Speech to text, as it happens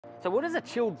So what is a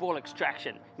chilled ball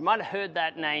extraction? You might have heard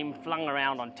that name flung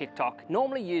around on TikTok.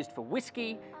 Normally used for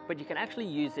whiskey, but you can actually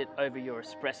use it over your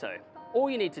espresso. All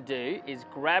you need to do is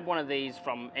grab one of these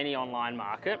from any online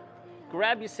market,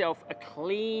 grab yourself a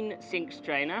clean sink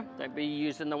strainer, don't be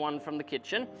using the one from the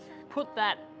kitchen, put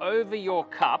that over your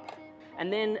cup,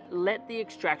 and then let the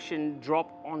extraction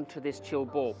drop onto this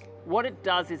chilled ball. What it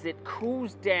does is it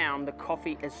cools down the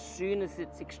coffee as soon as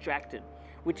it's extracted,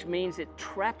 which means it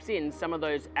traps in some of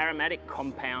those aromatic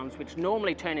compounds which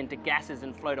normally turn into gases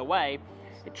and float away.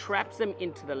 It traps them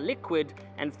into the liquid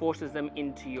and forces them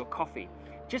into your coffee,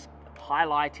 just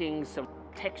highlighting some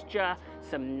texture,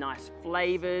 some nice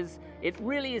flavors. It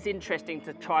really is interesting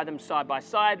to try them side by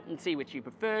side and see which you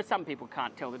prefer. Some people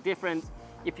can't tell the difference.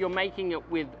 If you're making it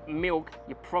with milk,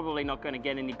 you're probably not going to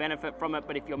get any benefit from it,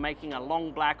 but if you're making a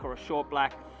long black or a short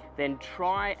black, then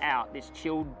try out this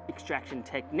chilled extraction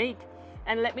technique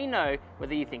and let me know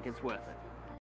whether you think it's worth it.